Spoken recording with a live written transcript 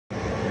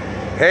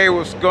Hey,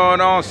 what's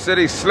going on,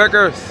 City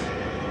Slickers?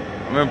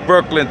 I'm in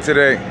Brooklyn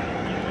today.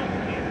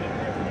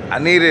 I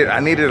needed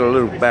a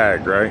little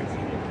bag, right?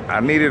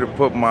 I needed to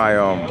put my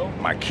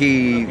my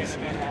keys,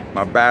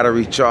 my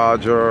battery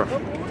charger,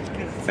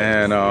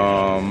 and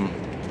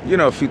you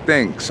know, a few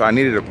things. So I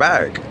needed a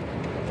bag.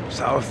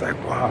 So I was like,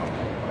 wow,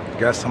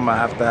 guess I'm gonna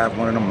have to have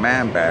one of them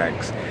man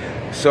bags.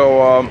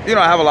 So you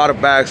know, I have a lot of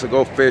bags to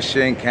go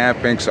fishing,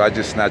 camping, so I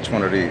just snatched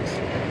one of these,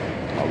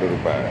 a little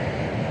bag.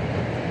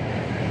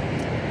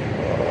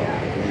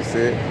 Can you see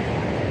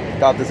it?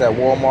 Got this at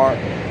Walmart.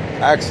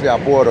 Actually, I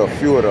bought a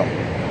few of them.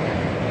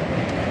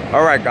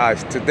 All right,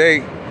 guys,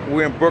 today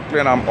we're in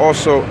Brooklyn. I'm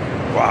also,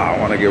 wow, I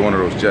want to get one of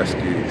those jet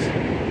skis.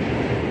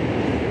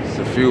 It's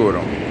a few of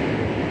them.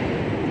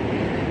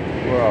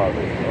 Where are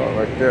they? Oh,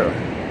 right there.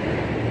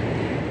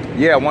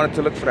 Yeah, I wanted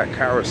to look for that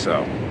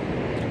carousel.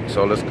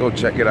 So let's go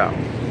check it out.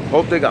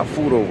 Hope they got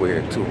food over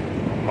here too.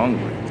 I'm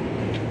hungry.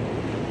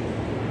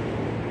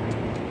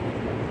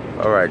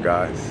 All right,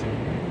 guys.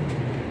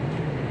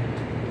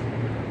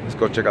 Let's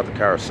go check out the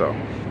carousel.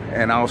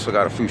 And I also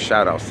got a few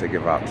shout outs to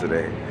give out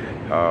today.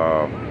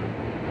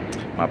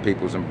 My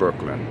people's in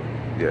Brooklyn.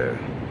 Yeah.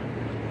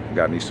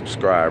 Got new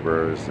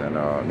subscribers and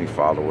new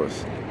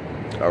followers.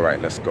 All right,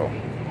 let's go.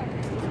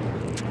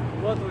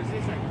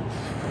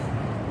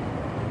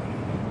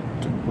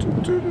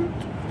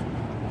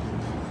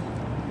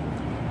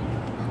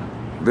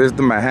 There's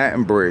the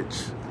Manhattan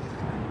Bridge.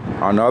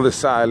 On the other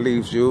side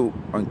leaves you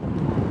on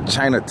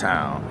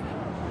Chinatown.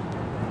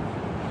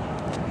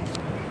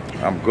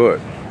 I'm good.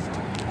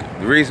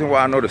 The reason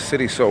why I know the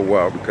city so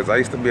well, because I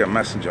used to be a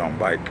messenger on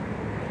bike.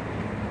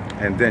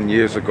 And then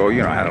years ago,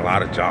 you know, I had a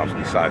lot of jobs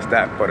besides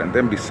that. But and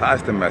then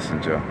besides the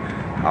messenger,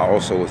 I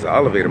also was an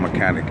elevator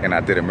mechanic and I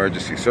did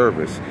emergency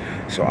service.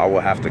 So I will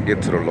have to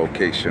get to the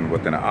location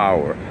within an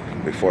hour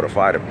before the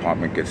fire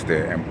department gets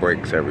there and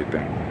breaks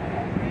everything.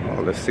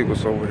 Oh, let's see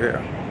what's over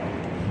here.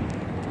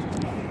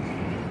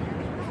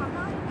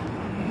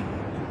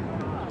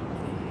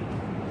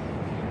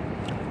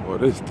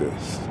 What is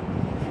this?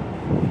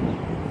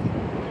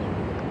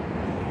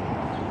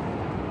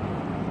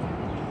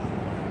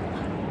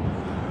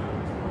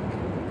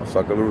 It's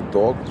like a little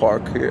dog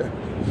park here.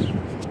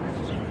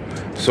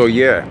 So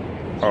yeah,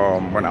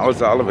 when I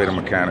was an elevator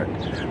mechanic,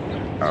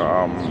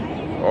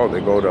 oh, they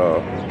go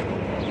to,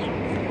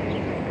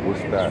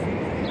 what's that?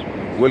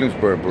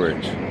 Williamsburg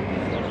Bridge.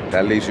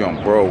 That leaves you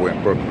on Broadway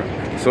in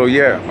Brooklyn. So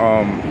yeah,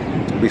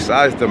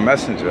 besides the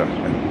messenger,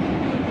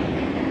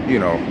 you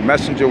know,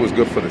 messenger was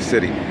good for the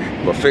city,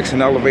 but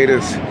fixing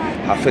elevators,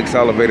 I fix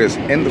elevators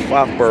in the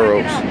 5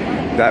 boroughs.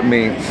 That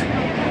means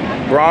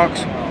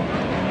Bronx,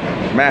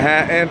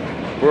 Manhattan,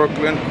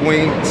 Brooklyn,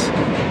 Queens,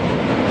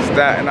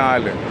 Staten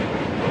Island,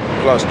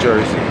 plus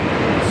Jersey.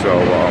 So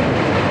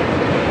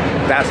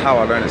that's how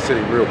I learned the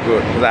city real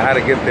good, because I had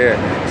to get there.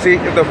 See,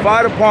 if the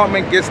fire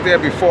department gets there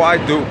before I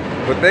do,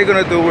 what they're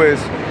gonna do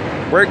is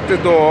break the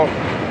door,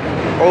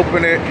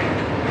 open it,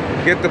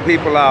 get the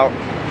people out,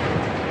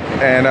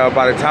 and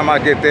by the time I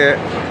get there,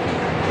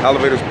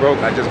 elevator's broke,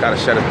 I just gotta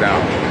shut it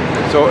down.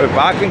 So if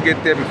I can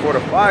get there before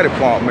the fire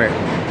department,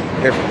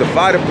 if the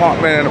fire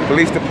department and the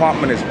police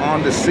department is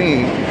on the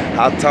scene,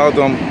 I'll tell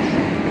them,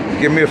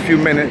 give me a few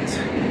minutes,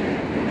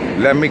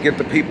 let me get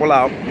the people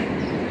out,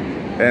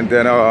 and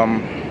then,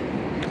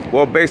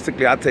 well,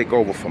 basically I take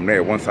over from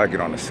there once I get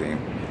on the scene.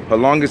 As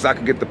long as I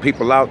can get the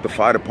people out, the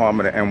fire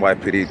department and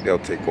NYPD, they'll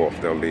take off,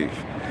 they'll leave.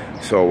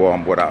 So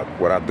what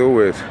I do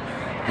is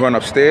run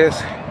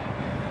upstairs,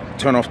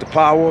 turn off the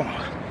power,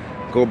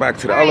 go back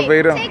to the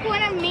elevator, take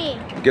one of me.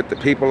 Get the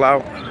people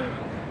out.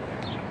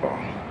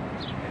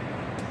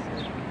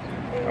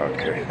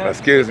 Okay,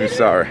 excuse me,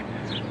 sorry.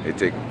 They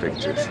taking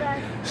pictures.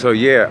 So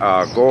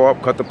yeah, go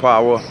up, cut the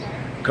power,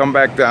 come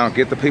back down,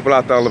 get the people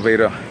out the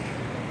elevator.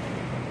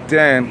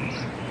 Then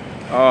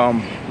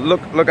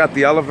look at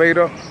the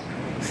elevator,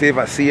 see if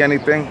I see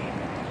anything.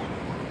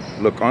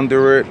 Look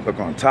under it, look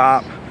on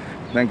top.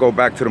 Then go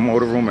back to the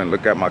motor room and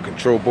look at my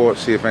control board,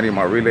 see if any of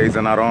my relays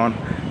are not on,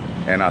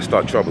 and I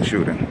start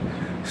troubleshooting.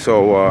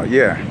 So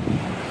yeah,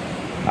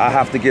 I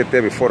have to get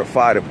there before the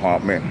fire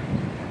department.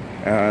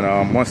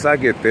 And once I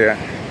get there,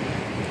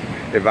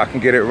 if I can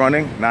get it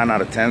running, 9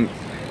 out of 10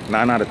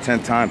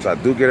 times I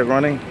do get it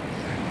running.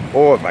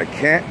 Or if I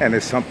can't and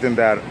it's something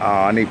that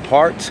I need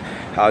parts,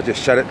 I'll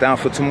just shut it down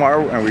for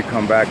tomorrow and we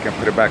come back and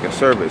put it back in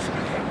service.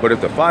 But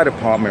if the fire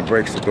department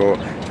breaks the door,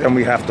 then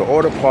we have to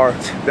order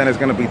parts. Then it's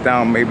gonna be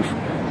down, maybe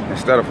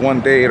instead of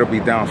 1 day, it'll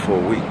be down for a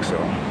week. So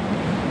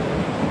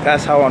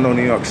that's how I know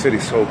New York City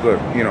so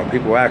good. You know,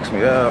 people ask me,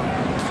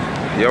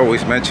 you're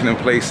always mentioning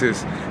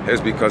places.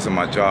 It's because of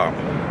my job.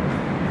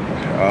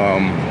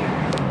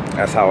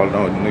 That's how I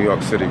know New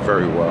York City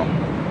very well.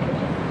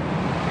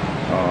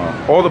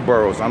 All the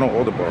boroughs, I know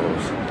all the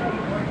boroughs.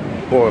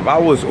 Boy, if I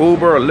was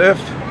Uber or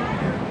Lyft,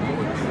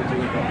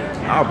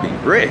 I'll be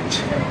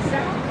rich.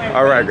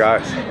 All right,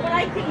 guys. But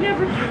I could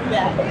never do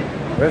that.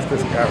 Where's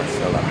this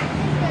carousel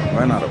at?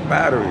 Ran out of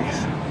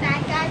batteries.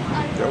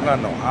 They don't got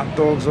no hot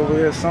dogs over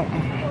here or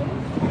something?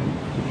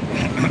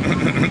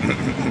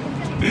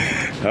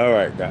 All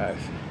right, guys.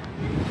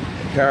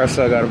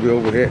 Carousel got to be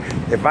over here.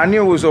 If I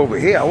knew it was over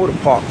here, I would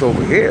have parked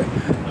over here.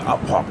 I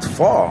parked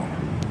far.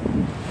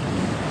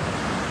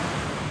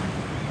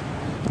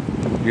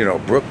 You know,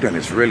 Brooklyn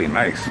is really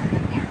nice.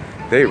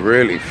 They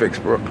really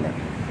fixed Brooklyn,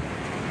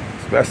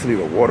 especially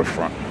the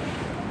waterfront.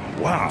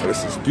 Wow,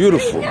 this is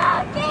beautiful.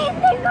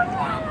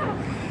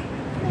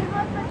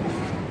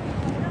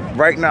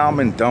 Right now I'm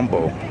in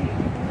DUMBO,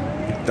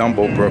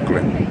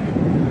 Brooklyn.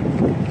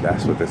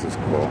 That's what this is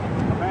called.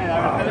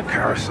 Wow, the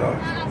carousel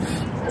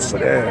over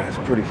there. It's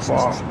pretty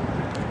far.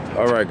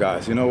 All right,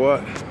 guys, you know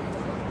what?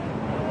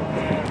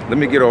 Let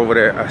me get over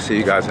there. I'll see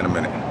you guys in a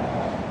minute.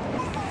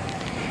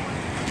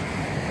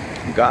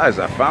 Guys,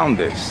 I found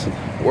this.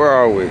 Where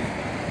are we?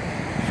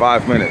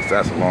 5 minutes.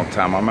 That's a long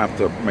time. I'm gonna have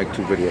to make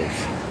 2 videos.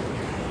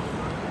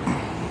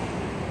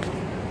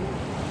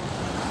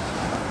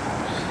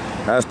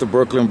 That's the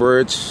Brooklyn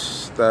Bridge.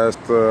 That's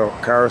the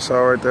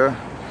carousel right there.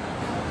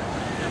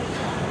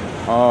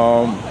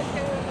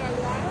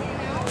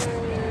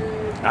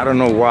 I don't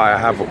know why I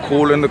have a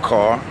cool in the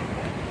car.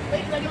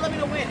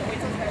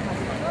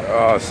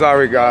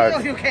 Sorry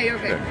guys.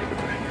 Okay.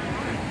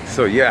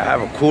 So yeah, I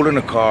have a cool in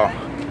the car,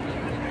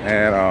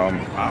 and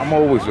I'm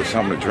always with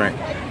something to drink.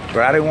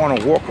 But I didn't want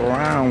to walk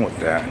around with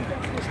that.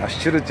 I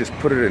should have just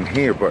put it in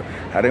here, but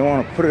I didn't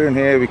want to put it in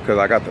here because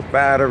I got the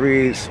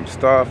batteries, some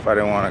stuff. I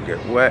didn't want to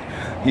get wet.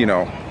 You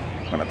know,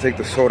 when I take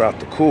the soda out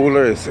the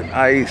cooler, it's in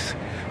ice,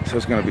 so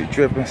it's gonna be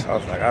dripping. So I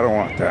was like, I don't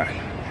want that.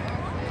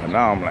 And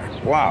now I'm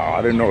like, wow,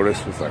 I didn't know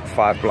this was like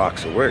 5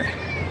 blocks away.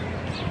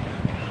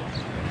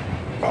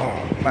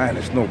 Oh man,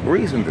 there's no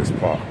breeze in this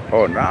park.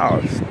 Oh, now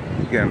it's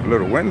getting a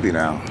little windy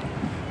now.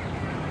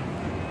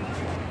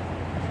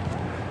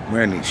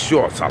 Man, these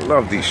shorts, I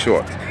love these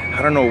shorts.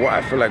 I don't know why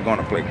I feel like going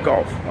to play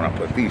golf when I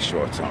put these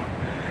shorts on.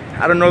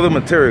 I don't know the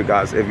material,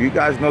 guys. If you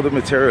guys know the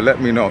material, let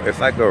me know. It's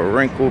like a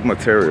wrinkled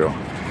material.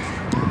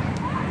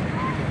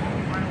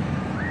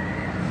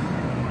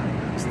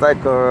 It's like,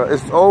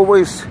 it's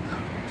always,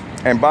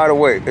 and by the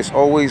way, it's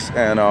always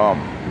in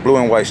blue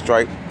and white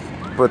stripe,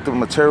 but the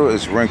material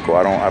is wrinkled.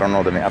 I don't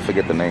know the name. I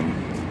forget the name.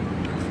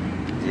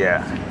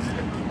 Yeah.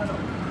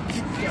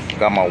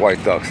 Got my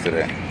white ducks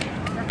today.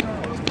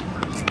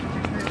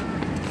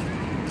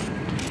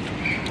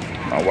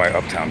 My white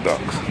Uptown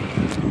Ducks.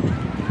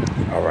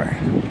 All right,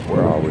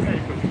 where are we?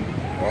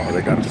 Oh,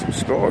 they got some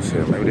stores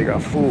here. Maybe they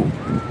got food.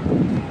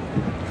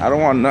 I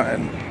don't want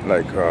nothing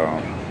like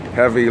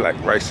heavy,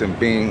 like rice and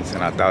beans,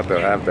 and I thought they'll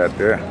have that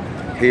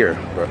here.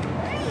 But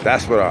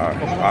that's what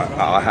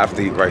I'll have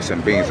to eat, rice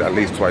and beans at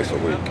least twice a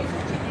week.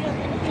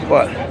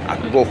 But I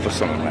could go for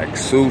something like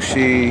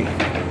sushi,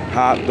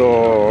 hot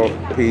dog,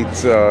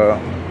 pizza,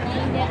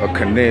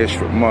 a knish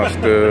with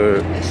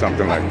mustard,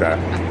 something like that.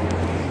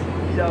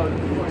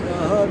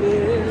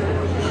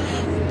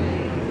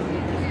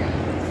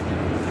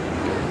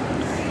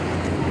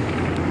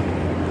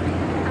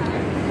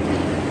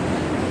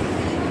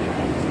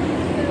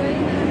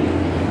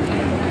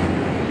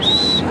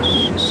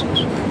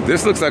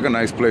 This looks like a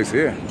nice place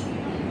here.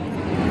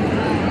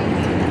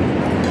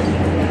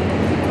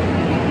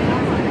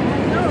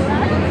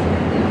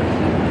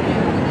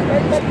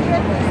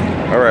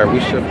 All right, we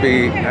should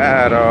be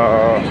at,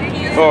 oh,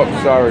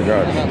 sorry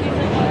guys.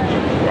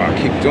 Well, I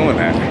keep doing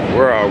that.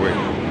 Where are we?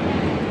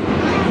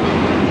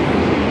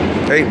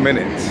 8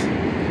 minutes.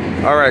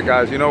 All right,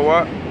 guys, you know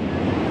what?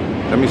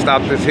 Let me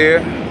stop this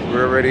here.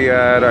 We're already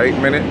at 8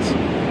 minutes.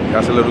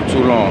 That's a little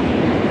too long.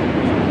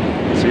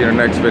 See you in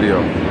the next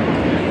video.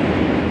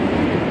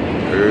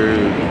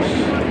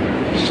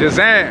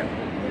 Shazam!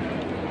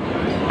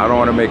 I don't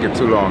want to make it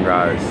too long,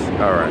 guys.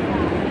 All right.